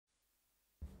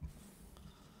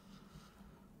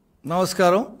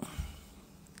నమస్కారం.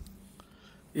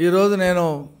 ఈరోజు నేను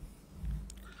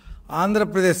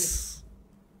ఆంధ్రప్రదేశ్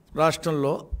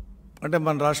రాష్ట్రంలో అంటే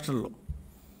మన రాష్ట్రంలో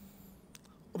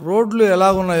రోడ్లు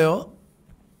ఎలా ఉన్నాయో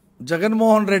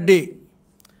జగన్మోహన్ రెడ్డి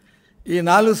ఈ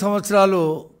 4 సంవత్సరాలు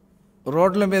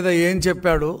రోడ్ల మీద ఏం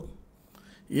చెప్పాడు,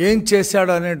 ఏం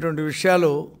చేశాడు అనేటువంటి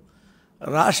విషయాలు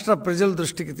రాష్ట్ర ప్రజల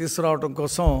దృష్టికి తీసుకురావడం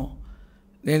కోసం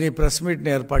నేను ఈ ప్రెస్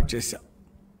మీట్ని ఏర్పాటు చేశాను.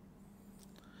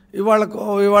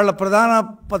 ఇవాళ ప్రధాన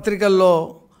పత్రికల్లో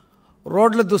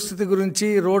రోడ్ల దుస్థితి గురించి,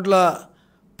 రోడ్ల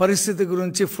పరిస్థితి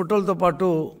గురించి ఫోటోలతో పాటు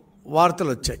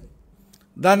వార్తలు వచ్చాయి.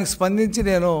 దానికి స్పందించి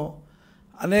నేను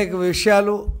అనేక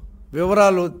విషయాలు,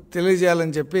 వివరాలు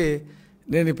తెలియజేయాలని చెప్పి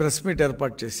నేను ఈ ప్రెస్ మీట్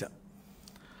ఏర్పాటు చేశాను.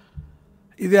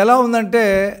 ఇది ఎలా ఉందంటే,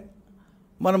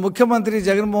 మన ముఖ్యమంత్రి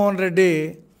జగన్మోహన్ రెడ్డి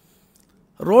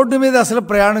రోడ్డు మీద అసలు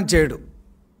ప్రయాణం చేయడు.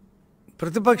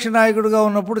 ప్రతిపక్ష నాయకుడిగా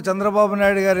ఉన్నప్పుడు చంద్రబాబు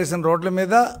నాయుడు గారు వేసిన రోడ్ల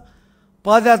మీద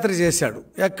పాదయాత్ర చేశాడు.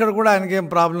 ఎక్కడ కూడా ఆయనకేం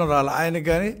ప్రాబ్లం రాలే, ఆయనకి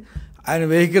కానీ ఆయన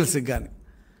వెహికల్స్కి కానీ.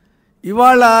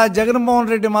 ఇవాళ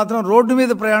జగన్మోహన్ రెడ్డి మాత్రం రోడ్డు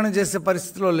మీద ప్రయాణం చేసే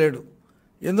పరిస్థితిలో లేడు.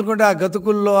 ఎందుకంటే ఆ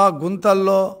గతుకుల్లో, ఆ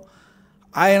గుంతల్లో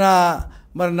ఆయన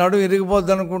మరి నడుము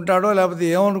ఇరిగిపోద్ది అనుకుంటాడో లేకపోతే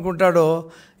ఏమనుకుంటాడో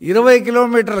 20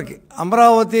 కిలోమీటర్లకి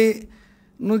అమరావతి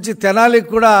నుంచి తెనాలికి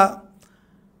కూడా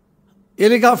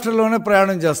హెలికాప్టర్లోనే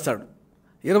ప్రయాణం చేస్తాడు.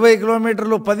 20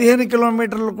 కిలోమీటర్లు, 15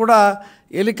 కిలోమీటర్లు కూడా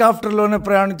హెలికాప్టర్లోనే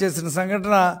ప్రయాణం చేసిన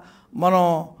సంఘటన మనం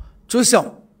చూసాం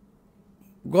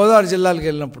గోదావరి జిల్లాలకు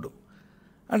వెళ్ళినప్పుడు.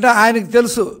 అంటే ఆయనకు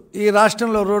తెలుసు ఈ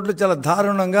రాష్ట్రంలో రోడ్లు చాలా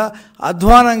దారుణంగా,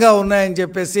 అధ్వానంగా ఉన్నాయని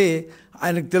చెప్పేసి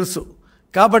ఆయనకు తెలుసు.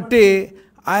 కాబట్టి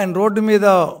ఆయన రోడ్డు మీద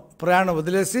ప్రయాణం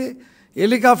వదిలేసి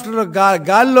హెలికాప్టర్లో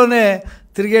గాలిలోనే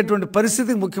తిరిగేటువంటి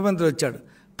పరిస్థితికి ముఖ్యమంత్రి వచ్చాడు.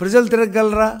 ప్రజలు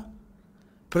తిరగగలరా?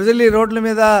 ప్రజలు ఈ రోడ్ల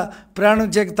మీద ప్రయాణం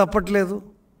చేయక తప్పట్లేదు.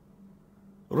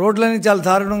 రోడ్లన్నీ చాలా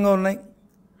దారుణంగా ఉన్నాయి.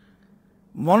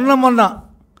 మొన్న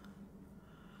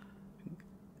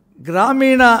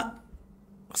గ్రామీణ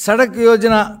సడక్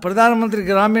యోజన, ప్రధానమంత్రి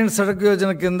గ్రామీణ సడక్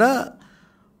యోజన కింద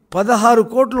 16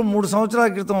 కోట్లు 3 సంవత్సరాల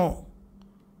క్రితం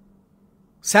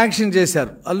శాంక్షన్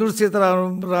చేశారు. అల్లూరు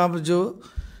సీతారామరాజు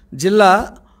జిల్లా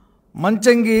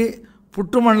మంచంగి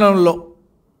పుట్టు మండలంలో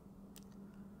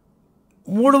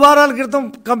 3 వారాల క్రితం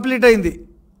కంప్లీట్ అయింది.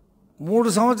 3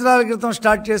 సంవత్సరాల క్రితం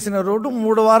స్టార్ట్ చేసిన రోడ్డు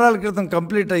 3 వారాల క్రితం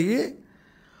కంప్లీట్ అయ్యి,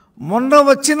 మొన్న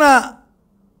వచ్చిన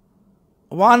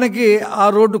వానకి ఆ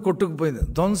రోడ్డు కొట్టుకుపోయింది,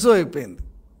 ధ్వంసం అయిపోయింది.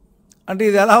 అంటే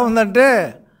ఇది ఎలా ఉందంటే,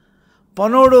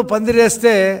 పనోడు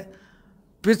పందిరేస్తే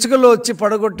పిచ్చుకలు వచ్చి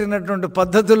పడగొట్టినటువంటి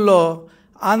పద్ధతుల్లో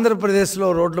ఆంధ్రప్రదేశ్లో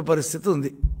రోడ్ల పరిస్థితి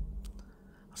ఉంది.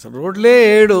 అసలు రోడ్లే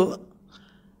 7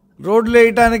 రోడ్లు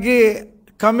వేయటానికి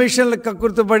కమిషన్లకు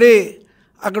కక్కుర్తిపడి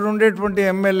అక్కడ ఉండేటువంటి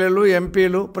ఎమ్మెల్యేలు,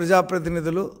 ఎంపీలు,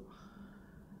 ప్రజాప్రతినిధులు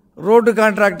రోడ్డు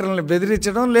కాంట్రాక్టర్లను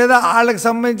బెదిరించడం, లేదా వాళ్ళకి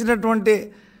సంబంధించినటువంటి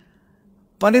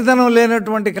పనితనం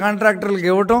లేనటువంటి కాంట్రాక్టర్లకు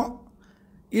ఇవ్వటం,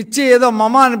 ఇచ్చి ఏదో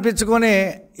మమ అనిపించుకొని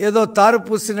ఏదో తారు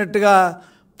పూసినట్టుగా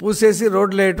పూసేసి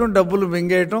రోడ్లు వేయటం, డబ్బులు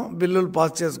మింగేయటం, బిల్లులు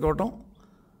పాస్ చేసుకోవటం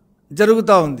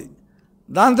జరుగుతూ ఉంది.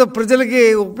 దాంతో ప్రజలకి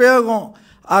ఉపయోగం,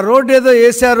 ఆ రోడ్డు ఏదో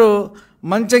వేశారు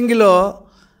మంచంగిలో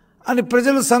అని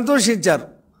ప్రజలు సంతోషించారు.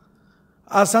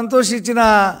 ఆ సంతోషించిన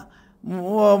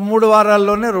 3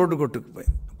 వారాల్లోనే రోడ్డు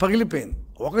కొట్టుకుపోయింది, పగిలిపోయింది.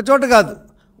 ఒకచోట కాదు.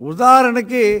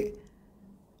 ఉదాహరణకి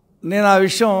నేను ఆ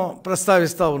విషయం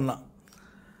ప్రస్తావిస్తూ ఉన్నా.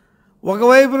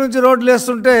 ఒకవైపు నుంచి రోడ్లు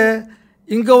వేస్తుంటే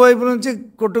ఇంకోవైపు నుంచి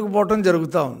కొట్టుకుపోవటం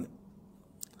జరుగుతూ ఉంది.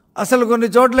 అసలు కొన్ని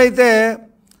చోట్లయితే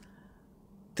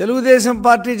తెలుగుదేశం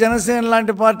పార్టీ, జనసేన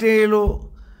లాంటి పార్టీలు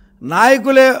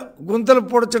నాయకులే గుంతలు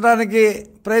పొడచడానికి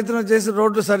ప్రయత్నం చేసి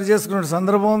రోడ్లు సరి చేసుకునే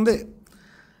సందర్భం ఉంది.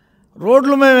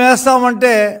 రోడ్లు మేము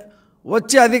వేస్తామంటే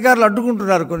వచ్చి అధికారులు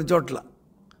అడ్డుకుంటున్నారు కొన్ని చోట్ల.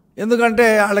 ఎందుకంటే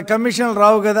వాళ్ళ కమిషన్లు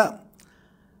రావు కదా,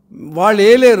 వాళ్ళు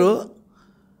వేయలేరు,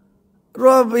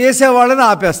 వేసేవాళ్ళని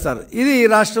ఆపేస్తారు. ఇది ఈ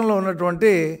రాష్ట్రంలో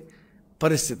ఉన్నటువంటి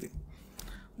పరిస్థితి.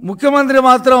 ముఖ్యమంత్రి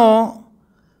మాత్రం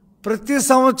ప్రతి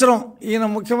సంవత్సరం ఈయన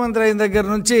ముఖ్యమంత్రి అయిన దగ్గర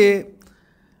నుంచి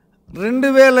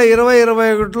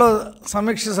 2020-21లో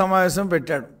సమీక్ష సమావేశం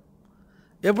పెట్టాడు.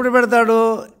 ఎప్పుడు పెడతాడు?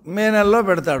 మే నెలలో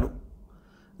పెడతాడు.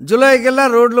 జూలైకల్లా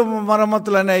రోడ్లు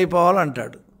మరమ్మతులన్నీ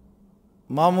అయిపోవాలంటాడు.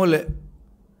 మామూలే.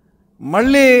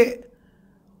 మళ్ళీ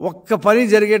ఒక్క పని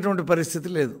జరిగేటువంటి పరిస్థితి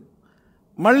లేదు.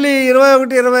 మళ్ళీ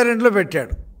 21-22లో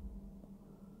పెట్టాడు.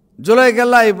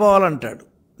 జూలైకల్లా అయిపోవాలంటాడు,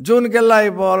 జూన్కల్లా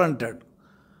అయిపోవాలంటాడు.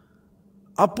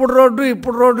 అప్పుడు రోడ్డు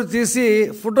ఇప్పుడు రోడ్డు తీసి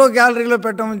ఫోటో గ్యాలరీలో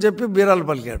పెట్టమని చెప్పి బీరాలు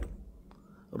పలికాడు.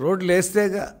 రోడ్లు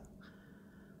వేస్తేగా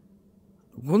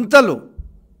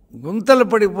గుంతలు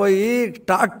పడిపోయి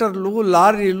ట్రాక్టర్లు,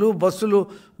 లారీలు, బస్సులు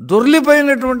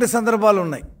దొర్లిపోయినటువంటి సందర్భాలు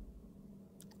ఉన్నాయి.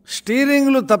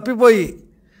 స్టీరింగ్లు తప్పిపోయి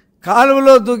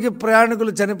కాలువలో దూకి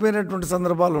ప్రయాణికులు చనిపోయినటువంటి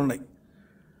సందర్భాలు ఉన్నాయి.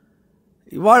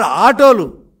 ఇవాళ ఆటోలు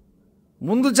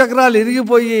ముందు చక్రాలు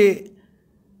ఇరిగిపోయి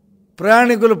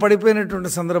ప్రయాణికులు పడిపోయినటువంటి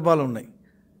సందర్భాలు ఉన్నాయి.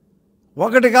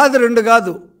 ఒకటి కాదు, రెండు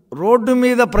కాదు. రోడ్డు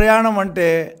మీద ప్రయాణం అంటే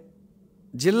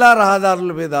జిల్లా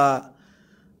రహదారుల మీద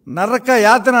నరక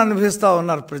యాతన అనుభవిస్తూ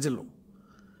ఉన్నారు ప్రజలు.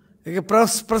 ఇక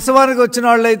ప్రసవానికి వచ్చిన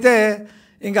వాళ్ళైతే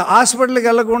ఇంకా హాస్పిటల్కి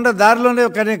వెళ్లకుండా దారిలోనే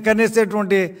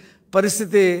కనేసేటువంటి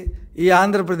పరిస్థితి ఈ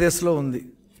ఆంధ్రప్రదేశ్లో ఉంది.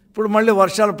 ఇప్పుడు మళ్ళీ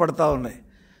వర్షాలు పడతా ఉన్నాయి.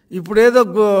 ఇప్పుడేదో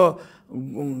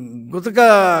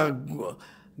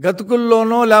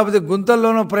గతుకుల్లోనో లేకపోతే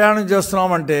గుంతల్లోనో ప్రయాణం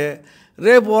చేస్తున్నామంటే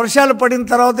రేపు వర్షాలు పడిన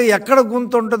తర్వాత ఎక్కడ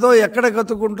గుంత ఉంటుందో ఎక్కడ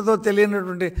గతుకుంటుందో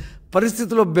తెలియనటువంటి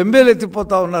పరిస్థితిలో బెంబేలు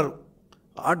ఎత్తిపోతూ ఉన్నారు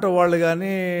ఆటో వాళ్ళు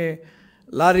కానీ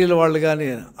లారీల వాళ్ళు కానీ.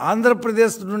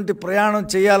 ఆంధ్రప్రదేశ్ నుండి ప్రయాణం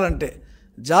చేయాలంటే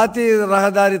జాతీయ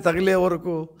రహదారి తగిలే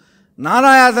వరకు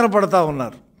నానాయాతన పడతా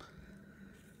ఉన్నారు.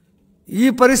 ఈ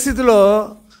పరిస్థితిలో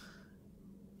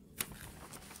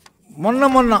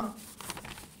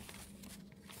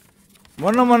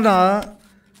మొన్న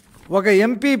ఒక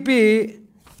ఎంపీపీ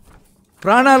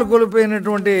ప్రాణాలు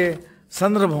కోల్పోయినటువంటి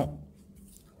సందర్భం.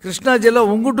 కృష్ణా జిల్లా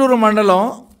ఉంగుటూరు మండలం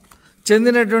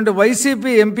చెందినటువంటి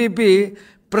YCP MPP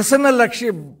Prasanna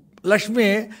Lakshmi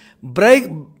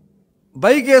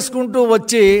bike వేసుకుంటూ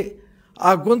వచ్చి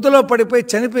ఆ గొంతులో పడిపోయి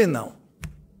చనిపోయిందాం.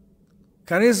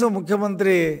 కనీసం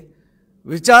ముఖ్యమంత్రి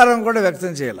విచారం కూడా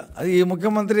వ్యక్తం చేయాలి. అది ఈ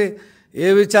ముఖ్యమంత్రి ఏ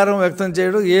విచారం వ్యక్తం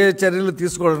చేయడు, ఏ చర్యలు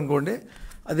తీసుకోవడం అనుకోండి,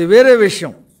 అది వేరే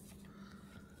విషయం.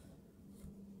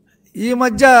 ఈ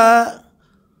మధ్య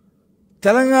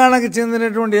తెలంగాణకి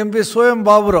చెందినటువంటి ఎంపీ సోయం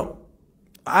బాబురావు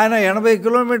ఆయన 80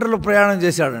 కిలోమీటర్లు ప్రయాణం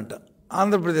చేశాడంట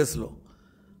ఆంధ్రప్రదేశ్లో.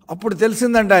 అప్పుడు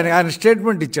తెలిసిందంట ఆయన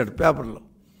స్టేట్మెంట్ ఇచ్చాడు పేపర్లో.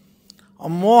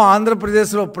 అమ్మో,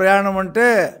 ఆంధ్రప్రదేశ్లో ప్రయాణం అంటే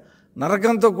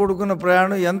నరకంతో కూడుకున్న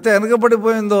ప్రయాణం, ఎంత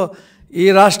వెనకబడిపోయిందో ఈ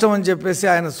రాష్ట్రం అని చెప్పేసి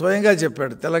ఆయన స్వయంగా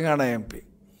చెప్పాడు తెలంగాణ ఎంపీ.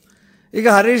 ఇక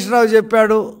హరీష్ రావు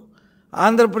చెప్పాడు,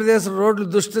 ఆంధ్రప్రదేశ్ రోడ్లు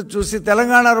దుస్థితి చూసి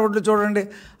తెలంగాణ రోడ్లు చూడండి,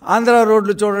 ఆంధ్ర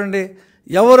రోడ్లు చూడండి,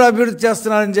 ఎవరు అభివృద్ధి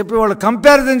చేస్తున్నారని చెప్పి వాళ్ళు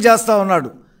కంపారిజన్ చేస్తూ ఉన్నాడు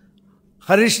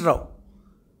హరీష్ రావు,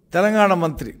 తెలంగాణ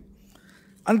మంత్రి.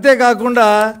 అంతేకాకుండా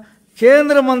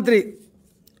కేంద్ర మంత్రి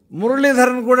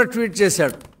మురళీధరన్ కూడా ట్వీట్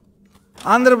చేశాడు.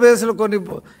 ఆంధ్రప్రదేశ్లో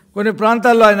కొన్ని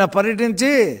ప్రాంతాల్లో ఆయన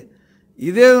పర్యటించి,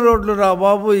 ఇదేం రోడ్లు రా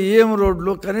బాబు, ఏం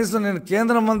రోడ్లు, కనీసం నేను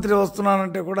కేంద్ర మంత్రి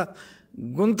వస్తున్నానంటే కూడా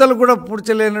గుంతలు కూడా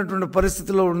పూడ్చలేనటువంటి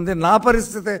పరిస్థితిలో ఉంది, నా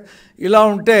పరిస్థితి ఇలా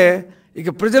ఉంటే ఇక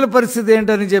ప్రజల పరిస్థితి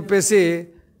ఏంటని చెప్పేసి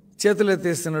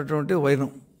చేతులెత్తేస్తున్నటువంటి వైనం.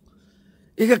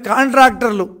 ఇక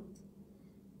కాంట్రాక్టర్లు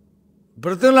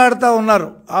బ్రతిమలాడుతూ ఉన్నారు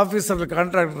ఆఫీసర్లు,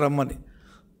 కాంట్రాక్టర్ రమ్మని,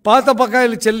 పాత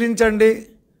బకాయిలు చెల్లించండి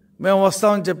మేము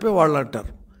వస్తామని చెప్పి వాళ్ళు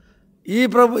అంటారు.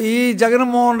 ఈ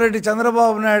జగన్మోహన్ రెడ్డి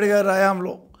చంద్రబాబు నాయుడు గారి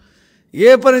హయాంలో ఏ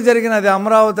పని జరిగినా, అది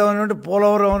అమరావతి అవనివ్వండి,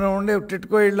 పోలవరం అవనివ్వండి,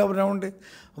 టిట్కో ఇళ్ళు అవనివ్వండి,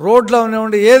 రోడ్లు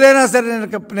అవనివ్వండి, ఏదైనా సరే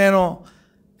నేను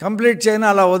కంప్లీట్ చేయను,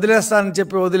 అలా వదిలేస్తానని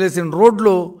చెప్పి వదిలేసిన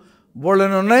రోడ్లు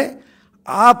బోళ్ళని ఉన్నాయి.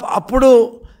 అప్పుడు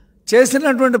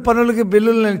చేసినటువంటి పనులకి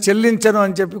బిల్లులు నేను చెల్లించను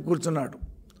అని చెప్పి కూర్చున్నాడు.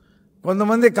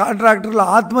 కొంతమంది కాంట్రాక్టర్లు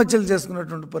ఆత్మహత్యలు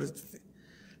చేసుకున్నటువంటి పరిస్థితి,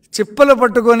 చిప్పలు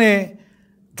పట్టుకొని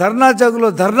ధర్నా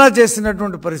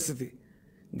చేసినటువంటి పరిస్థితి.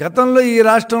 గతంలో ఈ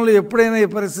రాష్ట్రంలో ఎప్పుడైనా ఈ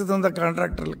పరిస్థితి ఉందా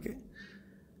కాంట్రాక్టర్లకి?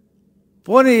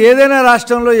 పోనీ ఏదైనా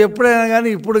రాష్ట్రంలో ఎప్పుడైనా కానీ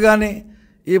ఇప్పుడు కానీ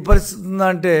ఈ పరిస్థితి ఉందా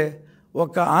అంటే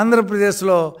ఒక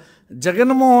ఆంధ్రప్రదేశ్లో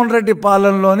జగన్మోహన్ రెడ్డి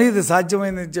పాలనలోనే ఇది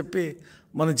సాధ్యమైందని చెప్పి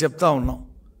మనం చెప్తా ఉన్నాం.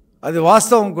 అది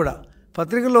వాస్తవం కూడా,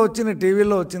 పత్రికల్లో వచ్చింది,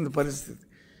 టీవీలో వచ్చింది పరిస్థితి.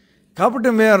 కాబట్టి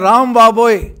మేము రామ్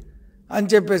బాబోయ్ అని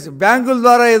చెప్పేసి బ్యాంకుల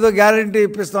ద్వారా ఏదో గ్యారంటీ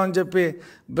ఇప్పిస్తామని చెప్పి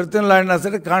బ్రతిమలాడినా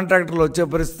సరే కాంట్రాక్టర్లు వచ్చే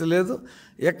పరిస్థితి లేదు.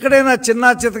 ఎక్కడైనా చిన్న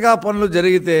చితగా పనులు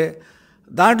జరిగితే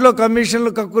దాంట్లో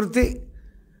కమిషన్లు కక్కుర్తి,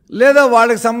 లేదా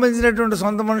వాళ్ళకి సంబంధించినటువంటి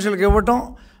సొంత మనుషులకు ఇవ్వటం,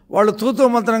 వాళ్ళు తూతూ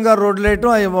మంత్రంగా రోడ్లు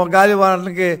వేయటం, అవి గాలి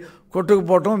వారానికి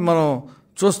కొట్టుకుపోవటం మనం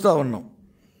చూస్తూ ఉన్నాం.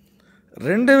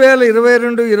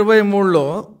 2022-23లో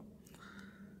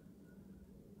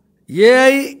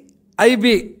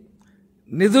ఏఐఐబి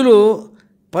నిధులు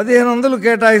 1500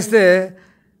 కేటాయిస్తే,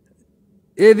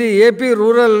 ఏది ఏపీ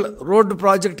రూరల్ రోడ్డు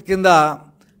ప్రాజెక్ట్ కింద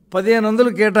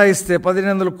 1500 కేటాయిస్తే,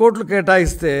 1500 కోట్లు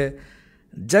కేటాయిస్తే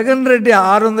జగన్ రెడ్డి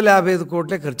 655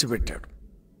 కోట్లే ఖర్చు పెట్టాడు.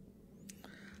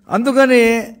 అందుకని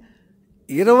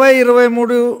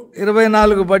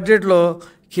 2023-24 బడ్జెట్లో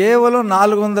కేవలం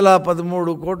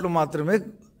 413 కోట్లు మాత్రమే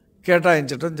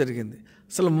కేటాయించడం జరిగింది.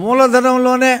 అసలు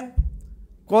మూలధనంలోనే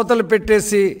కోతలు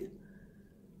పెట్టేసి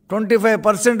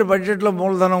 25% బడ్జెట్లో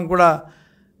మూలధనం కూడా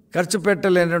ఖర్చు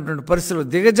పెట్టలేనటువంటి పరిస్థితులు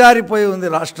దిగజారిపోయి ఉంది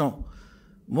రాష్ట్రం.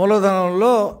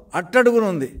 మూలధనంలో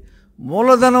అట్టడుగునుంది.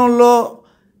 మూలధనంలో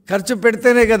ఖర్చు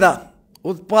పెడితేనే కదా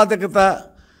ఉత్పాదకత,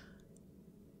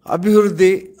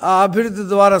 అభివృద్ధి, ఆ అభివృద్ధి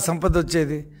ద్వారా సంపద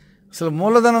వచ్చేది. అసలు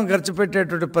మూలధనం ఖర్చు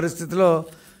పెట్టేటువంటి పరిస్థితిలో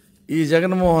ఈ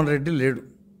జగన్మోహన్ రెడ్డి లేడు.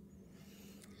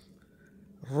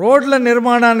 రోడ్ల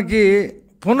నిర్మాణానికి,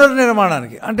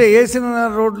 పునర్నిర్మాణానికి, అంటే వేసిన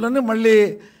రోడ్లని మళ్ళీ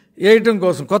వేయటం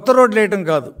కోసం, కొత్త రోడ్లు వేయటం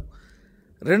కాదు.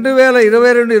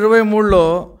 2022-23లో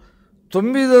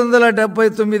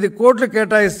 979 కోట్లు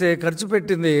కేటాయిస్తే ఖర్చు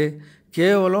పెట్టింది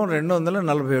కేవలం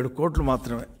 247 కోట్లు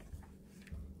మాత్రమే.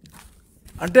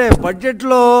 అంటే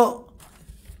బడ్జెట్లో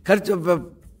ఖర్చు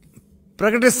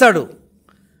ప్రకటిస్తాడు,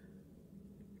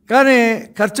 కానీ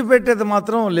ఖర్చు పెట్టేది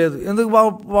మాత్రం లేదు. ఎందుకు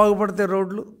బాగుపడితే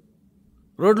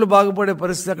రోడ్లు బాగుపడే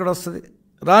పరిస్థితి ఎక్కడ వస్తుంది?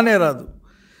 రానే రాదు.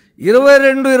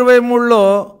 22-23లో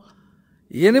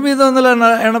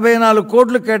 884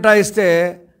 కోట్లు కేటాయిస్తే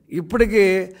ఇప్పటికీ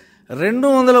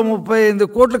 235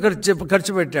 కోట్లు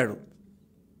ఖర్చు పెట్టాడు.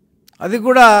 అది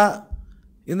కూడా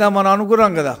మనం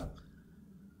అనుకున్నాం కదా,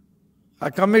 ఆ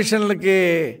కమిషన్లకి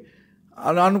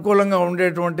అనుకూలంగా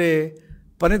ఉండేటువంటి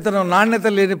పనితనం, నాణ్యత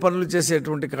లేని పనులు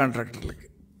చేసేటువంటి కాంట్రాక్టర్లకి.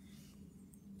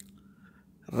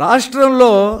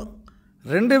 రాష్ట్రంలో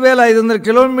 2500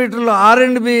 కిలోమీటర్లు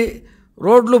R&B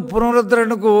రోడ్లు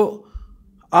పునరుద్ధరణకు,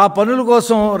 ఆ పనుల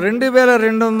కోసం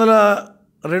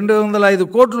 2205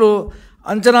 కోట్లు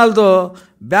అంచనాలతో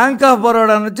బ్యాంక్ ఆఫ్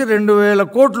బరోడా నుంచి 2000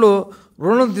 కోట్లు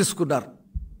రుణం తీసుకున్నారు.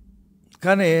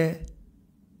 కానీ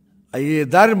అవి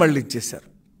దారి మళ్ళించేశారు.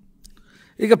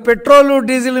 ఇక పెట్రోలు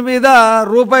డీజిల్ మీద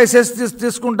రూపాయి సెస్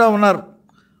తీసుకుంటా ఉన్నారు.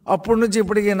 అప్పటి నుంచి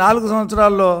ఇప్పటికి 4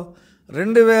 సంవత్సరాల్లో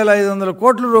 2500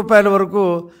 కోట్ల రూపాయల వరకు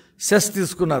సెస్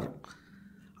తీసుకున్నారు.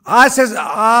 ఆ సెస్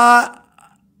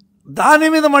దాని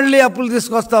మీద మళ్ళీ అప్పులు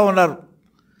తీసుకొస్తూ ఉన్నారు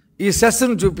ఈ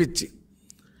సెస్ను చూపించి.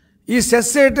 ఈ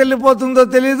సెస్ ఎటు వెళ్ళిపోతుందో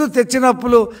తెలియదు, తెచ్చిన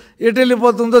అప్పులు ఎటు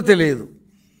వెళ్ళిపోతుందో తెలియదు.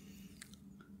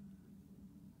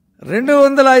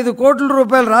 205 కోట్ల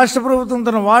రూపాయలు రాష్ట్ర ప్రభుత్వం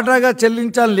తన వాటాగా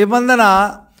చెల్లించాలని నిబంధన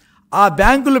ఆ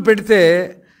బ్యాంకులు పెడితే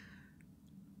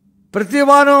ప్రతి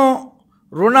వారం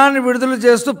రుణాన్ని విడుదల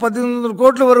చేస్తూ 1800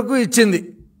 కోట్ల వరకు ఇచ్చింది.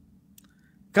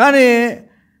 కానీ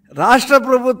రాష్ట్ర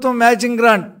ప్రభుత్వం మ్యాచింగ్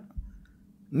గ్రాంట్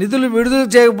నిధులు విడుదల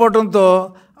చేయకపోవడంతో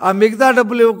ఆ మిగతా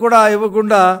డబ్బులు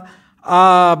ఇవ్వకుండా ఆ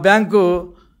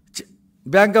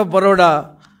బ్యాంక్ ఆఫ్ బరోడా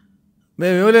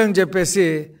మేము ఇవ్వలేమని చెప్పేసి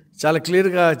చాలా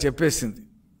క్లియర్గా చెప్పేసింది.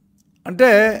 అంటే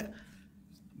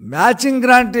మ్యాచింగ్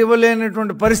గ్రాంట్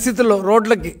ఇవ్వలేనటువంటి పరిస్థితుల్లో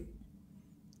రోడ్లకి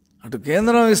అటు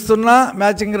కేంద్రం ఇస్తున్నా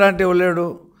మ్యాచింగ్ గ్రాంట్ ఇవ్వలేడు,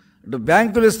 ఇటు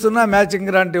బ్యాంకులు ఇస్తున్నా మ్యాచింగ్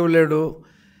గ్రాంట్ ఇవ్వలేడు.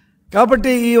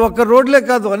 కాబట్టి ఈ ఒక్క రోడ్లే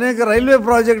కాదు, అనేక రైల్వే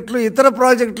ప్రాజెక్టులు, ఇతర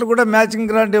ప్రాజెక్టులు కూడా మ్యాచింగ్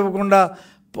గ్రాంట్ ఇవ్వకుండా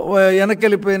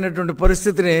వెనకెళ్ళిపోయినటువంటి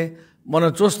పరిస్థితిని మనం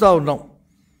చూస్తూ ఉన్నాం.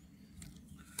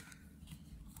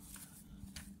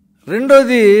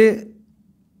 రెండోది,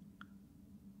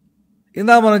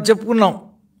 మనం చెప్పుకున్నాం,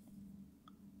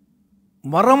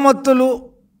 మరమ్మతులు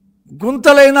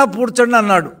గుంతలైనా పూడ్చండి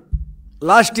అన్నాడు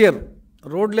లాస్ట్ ఇయర్.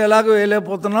 రోడ్లు ఎలాగో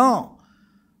వేయలేకపోతున్నాం,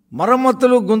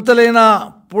 మరమ్మతులు గుంతలైనా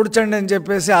పూడ్చండి అని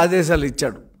చెప్పేసి ఆదేశాలు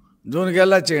ఇచ్చాడు,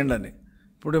 జూన్కెల్లా చేయండి అని.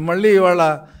 ఇప్పుడు మళ్ళీ ఇవాళ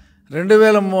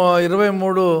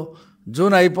 2023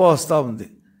 జూన్ వస్తూ ఉంది.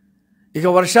 ఇక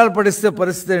వర్షాలు పడిస్తే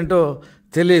పరిస్థితి ఏంటో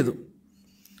తెలియదు.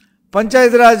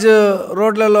 పంచాయతీరాజ్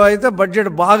రోడ్లలో అయితే బడ్జెట్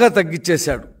బాగా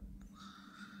తగ్గించేశాడు.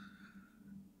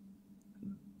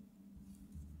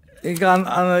 ఇంకా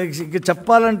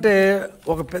చెప్పాలంటే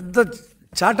ఒక పెద్ద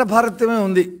చాటభారత్యమే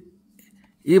ఉంది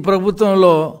ఈ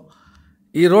ప్రభుత్వంలో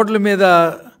ఈ రోడ్ల మీద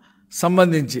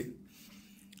సంబంధించి.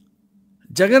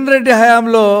 జగన్ రెడ్డి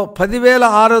హయాంలో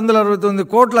 10,669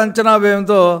 కోట్ల అంచనా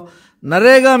వ్యయంతో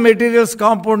నరేగా మెటీరియల్స్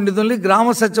కాంపౌండ్ నిధుల్ని గ్రామ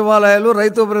సచివాలయాలు,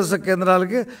 రైతు భరోసా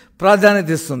కేంద్రాలకి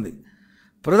ప్రాధాన్యత ఇస్తుంది.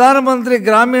 ప్రధానమంత్రి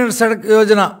గ్రామీణ సడక్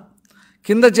యోజన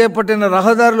కింద చేపట్టిన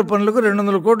రహదారుల పనులకు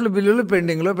 200 కోట్ల బిల్లులు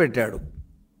పెండింగ్లో పెట్టాడు.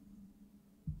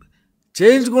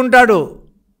 చేయించుకుంటాడు,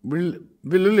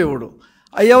 బిల్లులు ఇవ్వడు.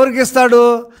 అవి ఎవరికి ఇస్తాడు?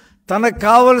 తనకు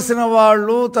కావలసిన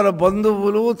వాళ్ళు, తన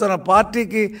బంధువులు, తన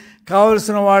పార్టీకి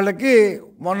కావలసిన వాళ్ళకి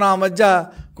మొన్న ఆ మధ్య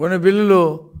కొన్ని బిల్లులు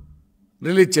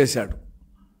రిలీజ్ చేశాడు.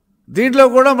 దీంట్లో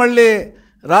కూడా మళ్ళీ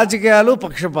రాజకీయాలు,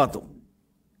 పక్షపాతం.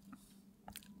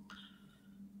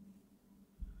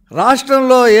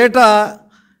 రాష్ట్రంలో ఏటా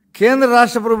కేంద్ర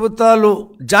రాష్ట్ర ప్రభుత్వాలు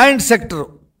జాయింట్ సెక్టర్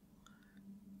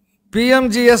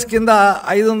PMGS కింద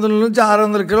 500 నుంచి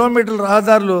 600 కిలోమీటర్ల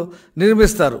రహదారులు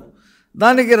నిర్మిస్తారు.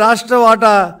 దానికి రాష్ట్ర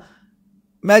వాటా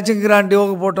మ్యాచింగ్ గ్రాంట్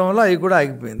ఇవ్వకపోవటం వల్ల అవి కూడా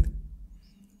ఆగిపోయింది.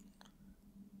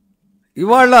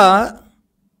 ఇవాళ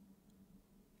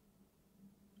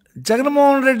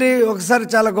జగన్మోహన్ రెడ్డి ఒకసారి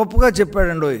చాలా గొప్పగా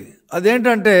చెప్పాడండి.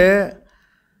 అదేంటంటే,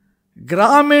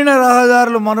 గ్రామీణ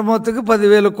రహదారుల మరమ్మతుకు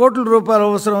 10,000 కోట్ల రూపాయలు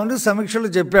అవసరం అని సమీక్షలు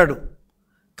చెప్పాడు.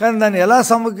 కానీ దాన్ని ఎలా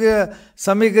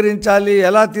సమీకరించాలి,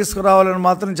 ఎలా తీసుకురావాలని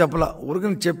మాత్రం చెప్పలా.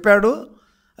 ఊరికని చెప్పాడు,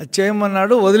 అది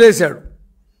చేయమన్నాడు, వదిలేశాడు.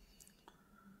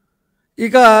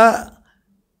 ఇక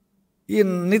ఈ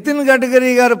నితిన్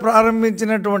గడ్కరీ గారు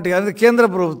ప్రారంభించినటువంటి, అది కేంద్ర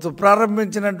ప్రభుత్వం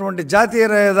ప్రారంభించినటువంటి జాతీయ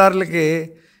రహదారులకి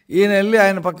ఈయన వెళ్ళి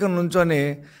ఆయన పక్కన నుంచొని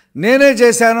నేనే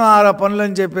చేశాను ఆ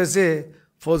పనులని చెప్పేసి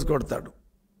ఫోజు కొడతాడు.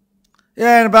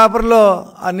 ఆయన పేపర్లో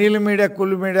ఆ నీలి మీడియా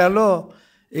కుళ్ళు మీడియాలో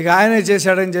ఇక ఆయనే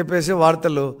చేశాడని చెప్పేసి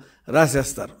వార్తలు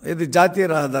రాసేస్తారు. ఇది జాతీయ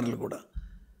రహదారులు కూడా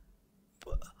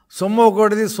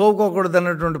సొమ్మకూడదు సోకోకూడదు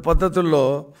అన్నటువంటి పద్ధతుల్లో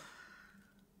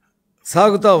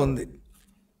సాగుతూ ఉంది.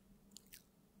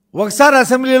 ఒకసారి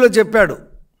అసెంబ్లీలో చెప్పాడు,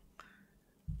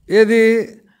 ఏది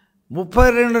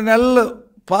 32 నెలల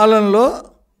పాలనలో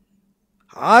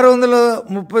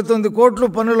 639 కోట్లు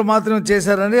పనులు మాత్రమే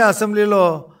చేశారని అసెంబ్లీలో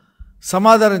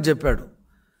సమాధానం చెప్పాడు.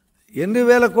 ఎన్ని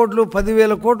వేల కోట్లు,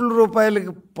 10,000 కోట్ల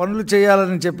రూపాయలకి పనులు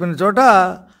చేయాలని చెప్పిన చోట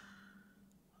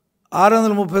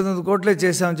 639 కోట్లే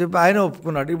చేశామని చెప్పి ఆయన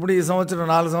ఒప్పుకున్నాడు. ఇప్పుడు ఈ సంవత్సరం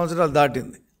 4 సంవత్సరాలు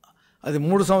దాటింది, అది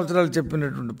 3 సంవత్సరాలు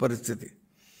చెప్పినటువంటి పరిస్థితి.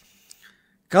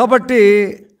 కాబట్టి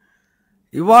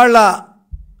ఇవాళ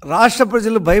రాష్ట్ర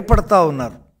ప్రజలు భయపడతా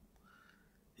ఉన్నారు.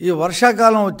 ఈ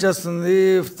వర్షాకాలం వచ్చేస్తుంది,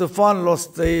 తుఫాన్లు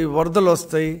వస్తాయి, వరదలు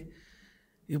వస్తాయి,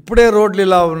 ఇప్పుడే రోడ్లు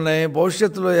ఇలా ఉన్నాయి,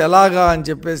 భవిష్యత్తులో ఎలాగా అని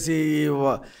చెప్పేసి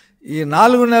ఈ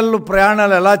 4 నెలలు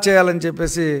ప్రయాణాలు ఎలా చేయాలని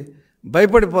చెప్పేసి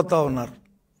భయపడిపోతూ ఉన్నారు.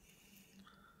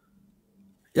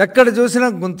 ఎక్కడ చూసినా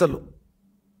గుంతలు.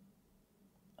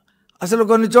 అసలు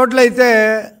కొన్ని చోట్ల అయితే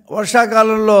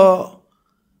వర్షాకాలంలో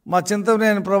మా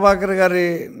చింతమనేని ప్రభాకర్ గారి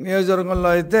నియోజకవర్గంలో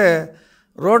అయితే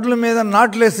రోడ్ల మీద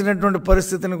నాట్లేసినటువంటి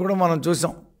పరిస్థితిని కూడా మనం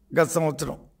చూసాం గత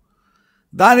సంవత్సరం.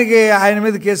 దానికి ఆయన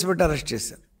మీద కేసు పెట్టి అరెస్ట్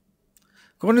చేశారు.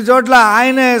 కొన్ని చోట్ల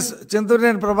ఆయనే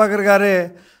చింతమనేని ప్రభాకర్ గారే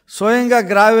స్వయంగా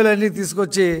గ్రావెల్ అన్నీ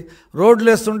తీసుకొచ్చి రోడ్లు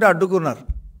వేస్తుంటే అడ్డుకున్నారు.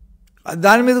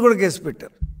 దాని మీద కూడా కేసు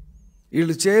పెట్టారు.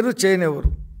 వీళ్ళు చేయనివ్వరు.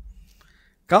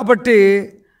 కాబట్టి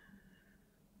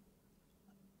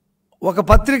ఒక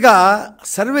పత్రిక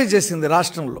సర్వే చేసింది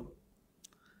రాష్ట్రంలో.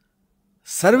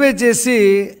 సర్వే చేసి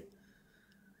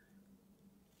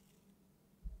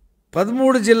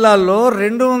 13 జిల్లాల్లో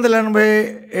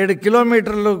 287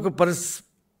 కిలోమీటర్లకు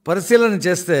పరిశీలన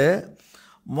చేస్తే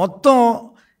మొత్తం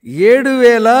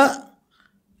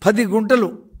 7,010 గుంటలు,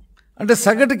 అంటే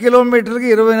సగటు కిలోమీటర్కి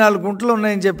 24 గుంటలు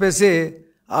ఉన్నాయని చెప్పేసి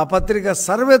ఆ పత్రిక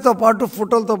సర్వేతో పాటు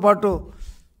ఫోటోలతో పాటు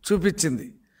చూపించింది.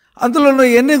 అందులో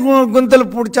ఎన్ని గుంతలు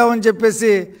పూడ్చామని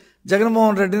చెప్పేసి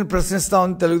జగన్మోహన్ రెడ్డిని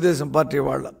ప్రశ్నిస్తామని తెలుగుదేశం పార్టీ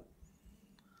వాళ్ళ.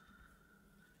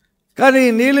 కానీ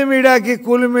నీలి మీడియాకి,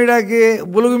 కూలి మీడియాకి,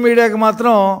 బులుగు మీడియాకి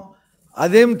మాత్రం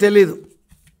అదేం తెలీదు.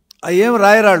 అవేం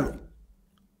రాయరాళ్ళు.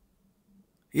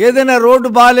 ఏదైనా రోడ్డు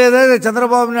బాగాలేదా,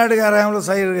 చంద్రబాబు నాయుడు గారి హయాంలో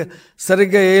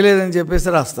సరిగ్గా వేయలేదని చెప్పేసి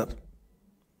రాస్తారు.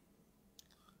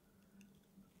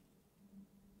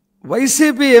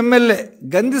 వైసీపీ ఎమ్మెల్యే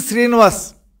గంధి శ్రీనివాస్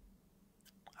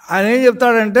ఆయన ఏం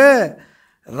చెప్తాడంటే,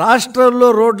 రాష్ట్రంలో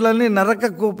రోడ్లన్నీ నరక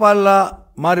కూపాల్లా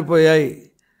మారిపోయాయి,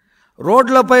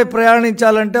 రోడ్లపై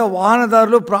ప్రయాణించాలంటే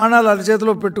వాహనదారులు ప్రాణాలు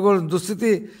అరచేతిలో పెట్టుకోవాల్సిన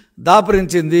దుస్థితి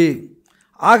దాపరించింది,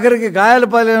 ఆఖరికి గాయాల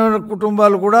పాలైన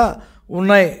కుటుంబాలు కూడా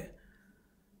ఉన్నాయి,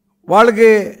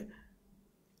 వాళ్ళకి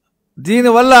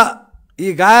దీనివల్ల ఈ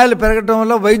గాయాలు పెరగటం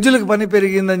వల్ల వైద్యులకు పని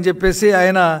పెరిగిందని చెప్పేసి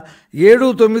ఆయన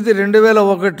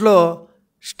 7/9/2001లో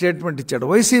స్టేట్మెంట్ ఇచ్చాడు.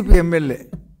 YCP MLA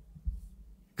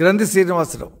Gandhi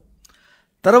Srinivasarao.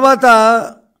 తర్వాత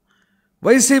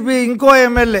వైసీపీ ఇంకో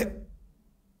ఎమ్మెల్యే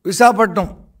విశాఖపట్నం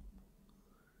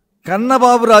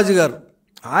కన్నబాబు రాజు గారు,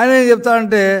 ఆయన ఏం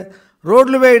చెప్తారంటే,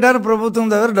 రోడ్లు వేయడానికి ప్రభుత్వం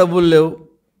దగ్గర డబ్బులు లేవు,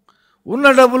 ఉన్న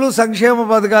డబ్బులు సంక్షేమ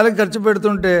పథకాలకు ఖర్చు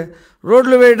పెడుతుంటే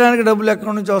రోడ్లు వేయడానికి డబ్బులు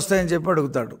ఎక్కడి నుంచి వస్తాయని చెప్పి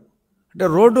అడుగుతాడు. అంటే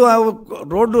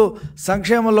రోడ్డు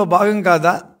సంక్షేమంలో భాగం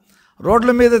కాదా?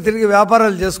 రోడ్ల మీద తిరిగి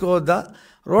వ్యాపారాలు చేసుకోవద్దా?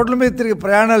 రోడ్ల మీద తిరిగి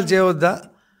ప్రయాణాలు చేయవద్దా?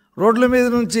 రోడ్ల మీద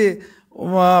నుంచి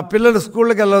పిల్లలు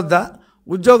స్కూళ్ళకి వెళ్ళొద్దా?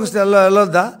 ఉద్యోగస్తులు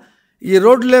వెళ్ళొద్దా? ఈ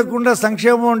రోడ్లు లేకుండా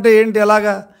సంక్షేమం అంటే ఏంటి,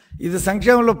 ఎలాగా? ఇది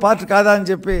సంక్షేమంలో పార్ట్ కాదా అని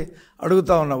చెప్పి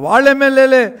అడుగుతూ ఉన్నారు. వాళ్ళ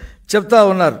ఎమ్మెల్యేలే చెప్తా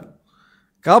ఉన్నారు.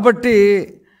 కాబట్టి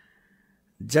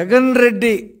జగన్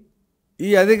రెడ్డి ఈ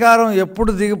అధికారం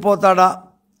ఎప్పుడు దిగిపోతాడా,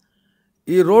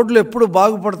 ఈ రోడ్లు ఎప్పుడు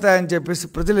బాగుపడతాయని చెప్పేసి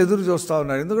ప్రజలు ఎదురు చూస్తూ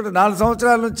ఉన్నారు. ఎందుకంటే 4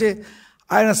 సంవత్సరాల నుంచి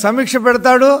ఆయన సమీక్ష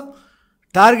పెడతాడు,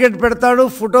 టార్గెట్ పెడతాడు,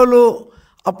 ఫోటోలు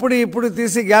అప్పుడు ఇప్పుడు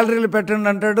తీసి గ్యాలరీలు పెట్టండి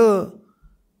అంటాడు.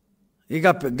 ఇక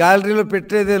గ్యాలరీలో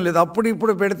పెట్టేదేం లేదు. అప్పుడు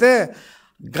ఇప్పుడు పెడితే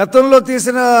గతంలో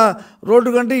తీసిన రోడ్డు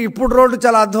కంటే ఇప్పుడు రోడ్డు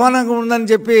చాలా అధ్వానంగా ఉందని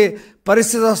చెప్పి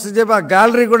పరిస్థితి వస్తుంది చెప్పి ఆ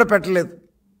గ్యాలరీ కూడా పెట్టలేదు.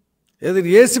 ఏది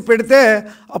వేసి పెడితే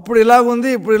అప్పుడు ఇలాగుంది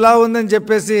ఇప్పుడు ఇలా ఉందని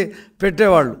చెప్పేసి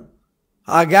పెట్టేవాళ్ళు.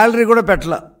 ఆ గ్యాలరీ కూడా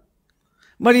పెట్టలా.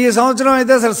 మరి ఈ సంవత్సరం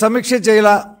అయితే అసలు సమీక్ష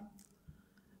చేయలా.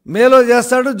 మేలో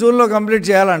చేస్తాడు, జూన్లో కంప్లీట్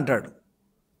చేయాలంటాడు.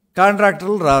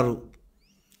 కాంట్రాక్టర్లు రారు.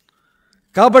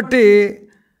 కాబట్టి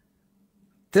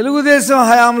తెలుగుదేశం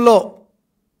హయాంలో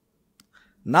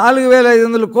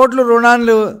 4,500 కోట్ల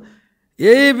రుణాలు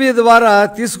ఏఈబీ ద్వారా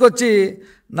తీసుకొచ్చి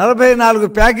 44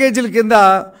 ప్యాకేజీల కింద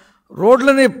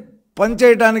రోడ్లని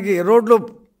పనిచేయడానికి, రోడ్లు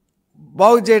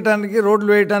బాగు చేయడానికి, రోడ్లు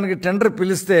వేయడానికి టెండర్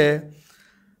పిలిస్తే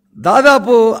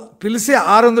దాదాపు పిలిచి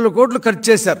 600 కోట్లు ఖర్చు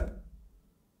చేశారు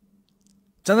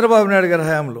చంద్రబాబు నాయుడు గారి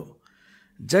హయాంలో.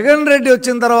 జగన్ రెడ్డి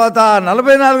వచ్చిన తర్వాత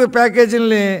 44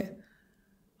 ప్యాకేజీలని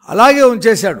అలాగే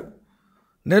ఉంచేశాడు.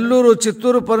 నెల్లూరు,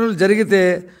 చిత్తూరు పనులు జరిగితే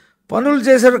పనులు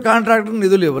చేసే కాంట్రాక్టర్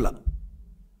నిధులు ఇవ్వాల.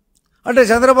 అంటే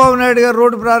చంద్రబాబు నాయుడు గారు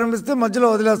రోడ్డు ప్రారంభిస్తే మధ్యలో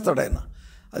వదిలేస్తాడు ఆయన.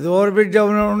 అది ఓవర్ బ్రిడ్జ్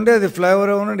ఉండే, అది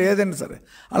ఫ్లైఓవర్ ఉండే, ఏదైనా సరే.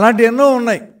 అలాంటి ఎన్నో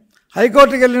ఉన్నాయి.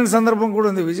 హైకోర్టుకి వెళ్ళిన సందర్భం కూడా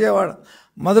ఉంది, విజయవాడ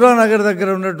మధురా నగర్ దగ్గర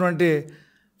ఉన్నటువంటి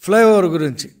ఫ్లైఓవర్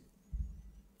గురించి.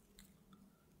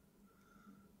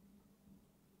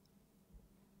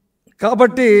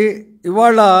 కాబట్టి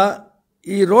ఇవాళ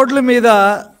ఈ రోడ్ల మీద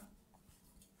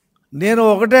నేను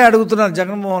ఒకటే అడుగుతున్నాను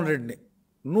జగన్మోహన్ రెడ్డిని,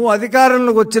 నువ్వు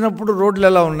అధికారంలోకి వచ్చినప్పుడు రోడ్లు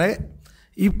ఎలా ఉన్నాయి,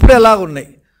 ఇప్పుడు ఎలా ఉన్నాయి,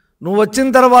 నువ్వు వచ్చిన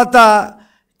తర్వాత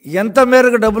ఎంత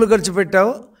మేరకు డబ్బులు ఖర్చు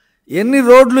పెట్టావు, ఎన్ని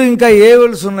రోడ్లు ఇంకా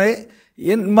ఏవెల్స్ ఉన్నాయి,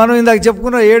 మనం ఇందాక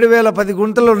చెప్పుకున్న 7010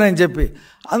 గుంతలు ఉన్నాయని చెప్పి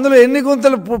అందులో ఎన్ని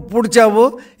గుంతలు పూడ్చావు,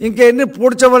 ఇంకా ఎన్ని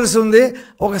పూడ్చవలసి ఉంది,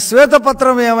 ఒక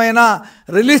శ్వేతపత్రం ఏమైనా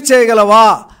రిలీజ్ చేయగలవా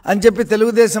అని చెప్పి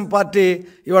తెలుగుదేశం పార్టీ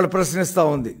ఇవాళ ప్రశ్నిస్తూ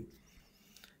ఉంది.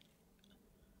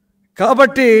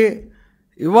 కాబట్టి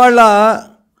ఇవాళ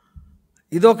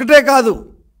ఇదొకటే కాదు,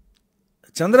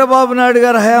 చంద్రబాబు నాయుడు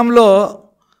గారి హయాంలో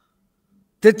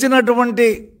తెచ్చినటువంటి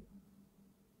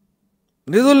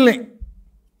నిధుల్ని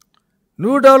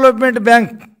న్యూ డెవలప్మెంట్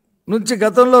బ్యాంక్ నుంచి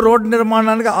గతంలో రోడ్డు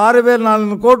నిర్మాణానికి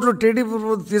 6,400 కోట్లు టీడీపీ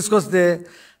తీసుకొస్తే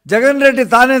జగన్ రెడ్డి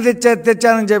తానే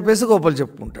తెచ్చానని చెప్పేసి గోపాలు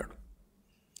చెప్పుకుంటాడు.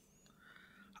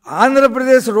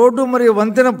 ఆంధ్రప్రదేశ్ రోడ్డు మరియు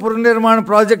వంతెన పునర్నిర్మాణ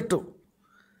ప్రాజెక్టు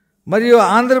మరియు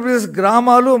ఆంధ్రప్రదేశ్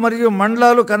గ్రామాలు మరియు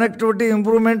మండలాలు కనెక్టివిటీ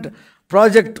ఇంప్రూవ్మెంట్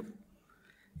ప్రాజెక్టు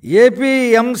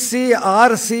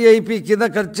ఏపీఎంసీఆర్సీఐపి కింద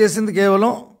ఖర్చు చేసింది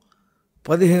కేవలం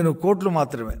 15 కోట్లు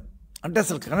మాత్రమే. అంటే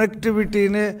అసలు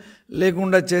కనెక్టివిటీనే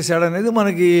లేకుండా చేశాడనేది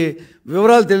మనకి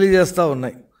వివరాలు తెలియజేస్తూ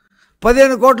ఉన్నాయి.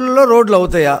 15 కోట్లలో రోడ్లు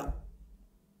అవుతాయా?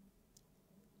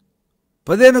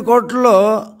 15 కోట్లలో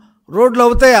రోడ్లు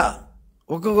అవుతాయా?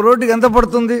 ఒక్కొక్క రోడ్డుకి ఎంత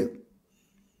పడుతుంది?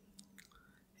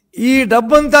 ఈ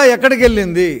డబ్బంతా ఎక్కడికి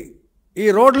వెళ్ళింది? ఈ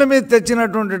రోడ్ల మీద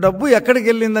తెచ్చినటువంటి డబ్బు ఎక్కడికి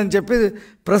వెళ్ళిందని చెప్పి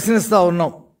ప్రశ్నిస్తూ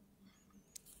ఉన్నాం.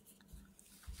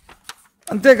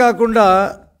 అంతేకాకుండా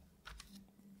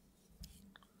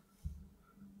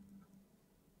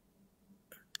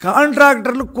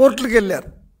కాంట్రాక్టర్లు కోర్టులకు వెళ్ళారు.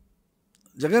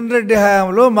 జగన్ రెడ్డి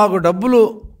హయాంలో మాకు డబ్బులు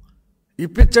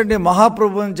ఇప్పించండి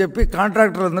మహాప్రభు అని చెప్పి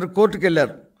కాంట్రాక్టర్లు అందరూ కోర్టుకు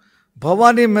వెళ్ళారు.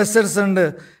 Bhavani Messrs and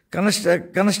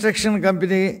construction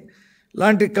company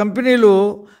లాంటి కంపెనీలు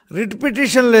రిట్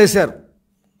పిటిషన్లు వేశారు.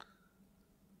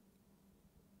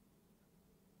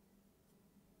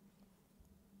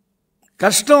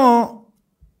 కష్టం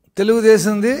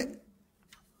తెలుగుదేశంది,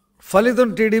 ఫలితం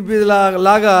టీడీపీ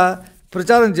లాగా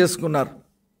ప్రచారం చేసుకున్నారు.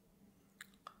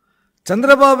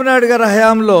 చంద్రబాబు నాయుడు గారి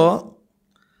హయాంలో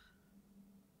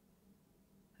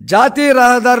జాతీయ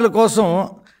రహదారుల కోసం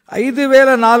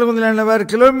 5,486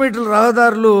 కిలోమీటర్ల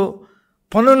రహదారులు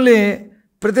పనుల్ని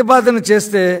ప్రతిపాదన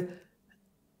చేస్తే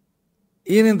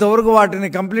ఈయన ఇంతవరకు వాటిని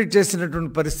కంప్లీట్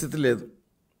చేసినటువంటి పరిస్థితి లేదు.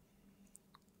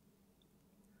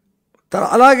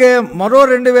 అలాగే మరో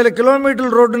 2,000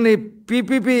 కిలోమీటర్ల రోడ్డుని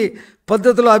పీపీపీ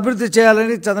పద్ధతిలో అభివృద్ధి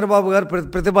చేయాలని చంద్రబాబు గారు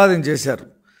ప్రతిపాదన చేశారు.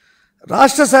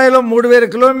 రాష్ట్ర స్థాయిలో 3,000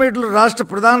 కిలోమీటర్లు రాష్ట్ర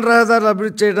ప్రధాన రహదారులు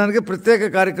అభివృద్ధి చేయడానికి ప్రత్యేక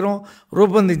కార్యక్రమం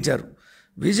రూపొందించారు.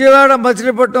 విజయవాడ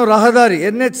మచిలీపట్నం రహదారి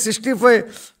NH65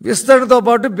 విస్తరణతో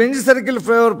పాటు బెంజ్ సర్కిల్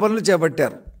ఫ్లైఓవర్ పనులు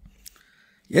చేపట్టారు.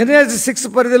 NH6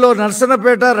 పరిధిలో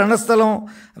నర్సన్నపేట,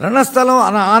 రణస్థలం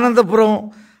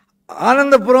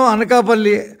ఆనందపురం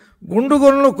అనకాపల్లి,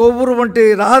 గుండుగొలను, కొవ్వూరు వంటి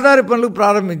రహదారి పనులు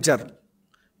ప్రారంభించారు.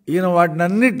 ఈయన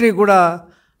వాటినన్నిటినీ కూడా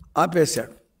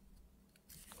ఆపేశాడు.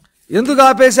 ఎందుకు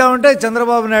ఆపేశామంటే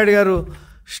చంద్రబాబు నాయుడు గారు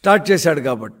స్టార్ట్ చేశాడు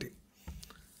కాబట్టి.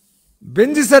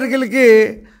 బెంజ్ సర్కిల్కి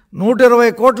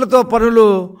 120 కోట్లతో పనులు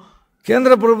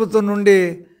కేంద్ర ప్రభుత్వం నుండి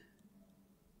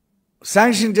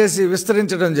శాంక్షన్ చేసి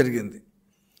విస్తరించడం జరిగింది.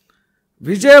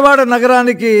 విజయవాడ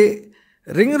నగరానికి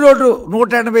రింగ్ రోడ్డు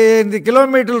 188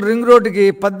 కిలోమీటర్ల రింగ్ రోడ్డుకి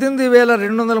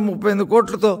 18,238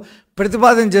 కోట్లతో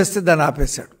ప్రతిపాదన చేస్తే దాన్ని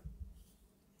ఆపేశాడు.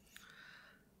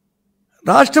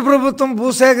 రాష్ట్ర ప్రభుత్వం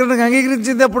భూసేకరణకు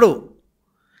అంగీకరించింది అప్పుడు.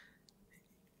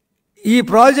 ఈ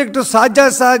ప్రాజెక్టు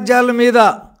సాధ్యాసాధ్యాల మీద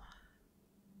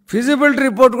ఫిజిబిలిటీ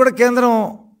రిపోర్ట్ కూడా కేంద్రం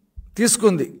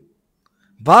తీసుకుంది.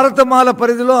 భారతమాల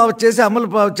పరిధిలో చేసి అమలు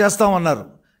చేస్తామన్నారు.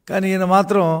 కానీ ఈయన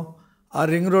మాత్రం ఆ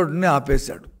రింగ్ రోడ్డుని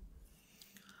ఆపేశాడు.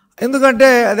 ఎందుకంటే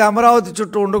అది అమరావతి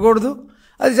చుట్టూ ఉండకూడదు,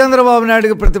 అది చంద్రబాబు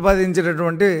నాయుడుకి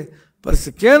ప్రతిపాదించినటువంటి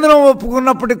పరిస్థితి. కేంద్రం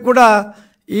ఒప్పుకున్నప్పటికి కూడా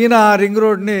ఈయన రింగ్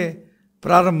రోడ్ని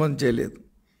ప్రారంభం చేయలేదు.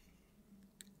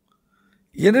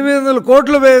 800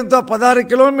 కోట్ల వ్యయంతో 16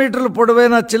 కిలోమీటర్ల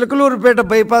పొడవైన చిలకలూరుపేట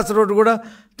బైపాస్ రోడ్డు కూడా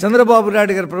చంద్రబాబు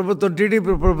నాయుడు గారి ప్రభుత్వం,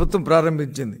 టీడీపీ ప్రభుత్వం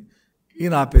ప్రారంభించింది.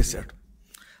 ఈయన ఆపేశాడు.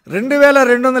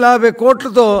 2250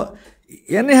 కోట్లతో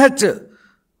NH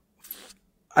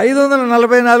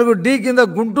 544D కింద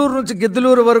గుంటూరు నుంచి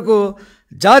గిద్దలూరు వరకు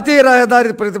జాతీయ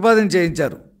రహదారి ప్రతిపాదన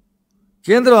చేయించారు.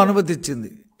 కేంద్రం అనుమతి ఇచ్చింది,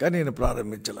 కానీ ఈయన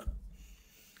ప్రారంభించాల.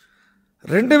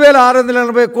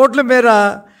 2680 కోట్ల మేర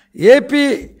ఏపీ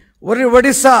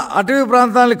ఒడిశా అటవీ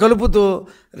ప్రాంతాలను కలుపుతూ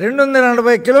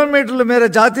 280 కిలోమీటర్ల మేర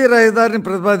జాతీయ రహదారిని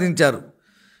ప్రతిపాదించారు.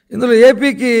 ఇందులో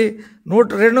ఏపీకి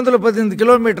 218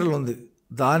 కిలోమీటర్లు ఉంది.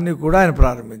 దాన్ని కూడా ఆయన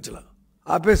ప్రారంభించాల,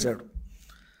 ఆపేశాడు.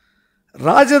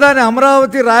 రాజధాని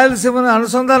అమరావతి రాయలసీమను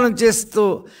అనుసంధానం చేస్తూ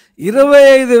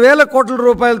 25,000 కోట్ల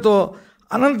రూపాయలతో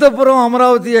Anantapuram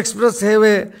Amaravati express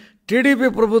highway TDP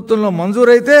ప్రభుత్వంలో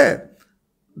మంజూరైతే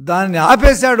దాన్ని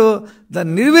ఆపేశాడు,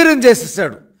 దాన్ని నిర్వీర్యం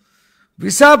చేసేసాడు.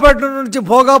 విశాఖపట్నం నుంచి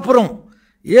భోగాపురం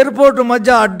ఎయిర్పోర్టు మధ్య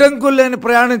అడ్డంకులు లేని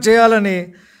ప్రయాణం చేయాలని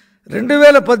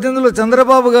 2018లో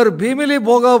చంద్రబాబు గారు భీమిలి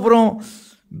భోగాపురం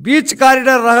బీచ్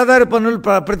కారిడార్ రహదారి పనులు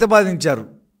ప్రతిపాదించారు.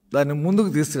 దాన్ని ముందుకు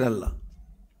తీసుకెళ్ళాల.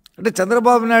 అంటే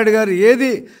చంద్రబాబు నాయుడు గారు ఏది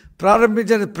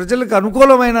ప్రారంభించిన ప్రజలకు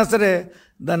అనుకూలమైనా సరే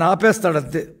దాన్ని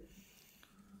ఆపేస్తాడంతే.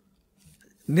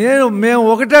 మేము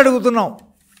ఒకటే అడుగుతున్నాం,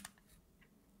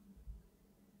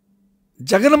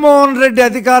 జగన్మోహన్ రెడ్డి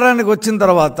అధికారానికి వచ్చిన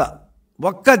తర్వాత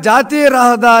ఒక్క జాతీయ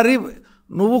రహదారి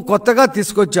నువ్వు కొత్తగా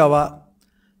తీసుకొచ్చావా,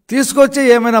 తీసుకొచ్చి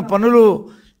ఏమైనా పనులు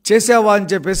చేసావా అని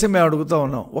చెప్పేసి మేము అడుగుతూ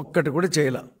ఉన్నాం. ఒక్కటి కూడా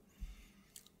చేయలే.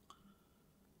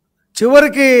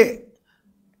 చివరికి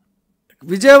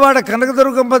విజయవాడ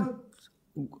కనకదుర్గమ్మ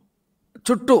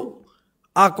చుట్టూ,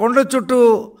 ఆ కొండ చుట్టూ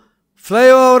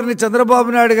ఫ్లైఓవర్ని చంద్రబాబు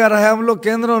నాయుడు గారి హయాంలో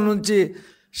కేంద్రం నుంచి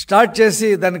స్టార్ట్ చేసి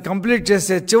దాన్ని కంప్లీట్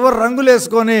చేసి చివరి రంగులు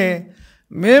వేసుకొని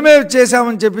మేమే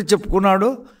చేశామని చెప్పుకున్నాడు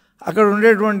అక్కడ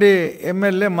ఉండేటువంటి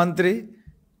ఎమ్మెల్యే మంత్రి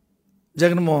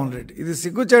జగన్మోహన్ రెడ్డి. ఇది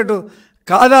సిగ్గుచేటు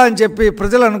కాదా అని చెప్పి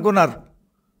ప్రజలు అనుకున్నారు.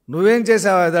 నువ్వేం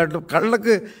చేసావా, దాంట్లో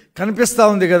కళ్ళకి కనిపిస్తూ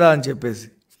ఉంది కదా అని చెప్పేసి.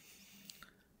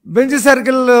 బెంచ్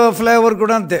సర్కిల్ ఫ్లైఓవర్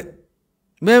కూడా అంతే,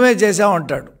 మేమే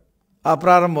చేసామంటాడు ఆ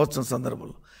ప్రారంభోత్సవం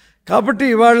సందర్భంలో. కాబట్టి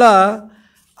ఇవాళ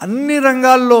అన్ని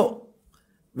రంగాల్లో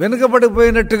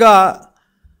వెనుకబడిపోయినట్టుగా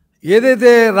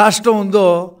ఏదైతే రాష్ట్రం ఉందో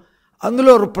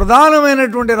అందులో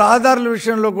ప్రధానమైనటువంటి రహదారుల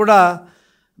విషయంలో కూడా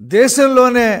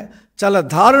దేశంలోనే చాలా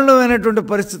దారుణమైనటువంటి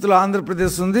పరిస్థితులు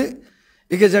ఆంధ్రప్రదేశ్ ఉంది.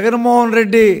 ఇక జగన్మోహన్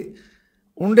రెడ్డి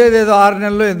ఉండేదేదో 6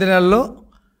 నెలలు 8 నెలలు,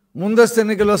 ముందస్తు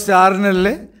ఎన్నికలు వస్తే 6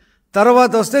 నెలలే,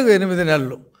 తర్వాత వస్తే 8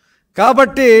 నెలలు.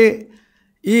 కాబట్టి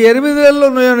ఈ 8 నెలల్లో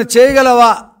నువ్వేమైనా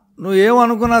చేయగలవా?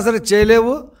 నువ్వేమనుకున్నా సరే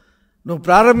చేయలేవు, నువ్వు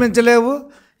ప్రారంభించలేవు.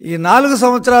 ఈ 4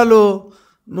 సంవత్సరాలు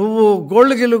నువ్వు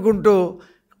గోళ్ళు గిల్లుకుంటూ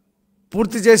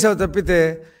పూర్తి చేసావు తప్పితే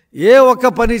ఏ ఒక్క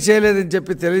పని చేయలేదని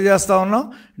చెప్పి తెలియజేస్తూ ఉన్నాం,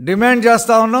 డిమాండ్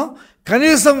చేస్తూ ఉన్నాం.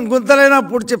 కనీసం గుంతలైనా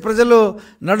పూడ్చి ప్రజలు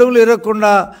నడుములు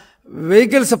ఇరగకుండా,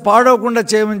 వెహికల్స్ పాడవకుండా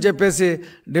చేయమని చెప్పేసి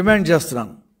డిమాండ్ చేస్తున్నాం.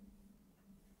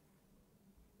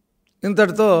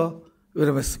 ఇంతటితో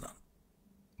విరమిస్తున్నాం.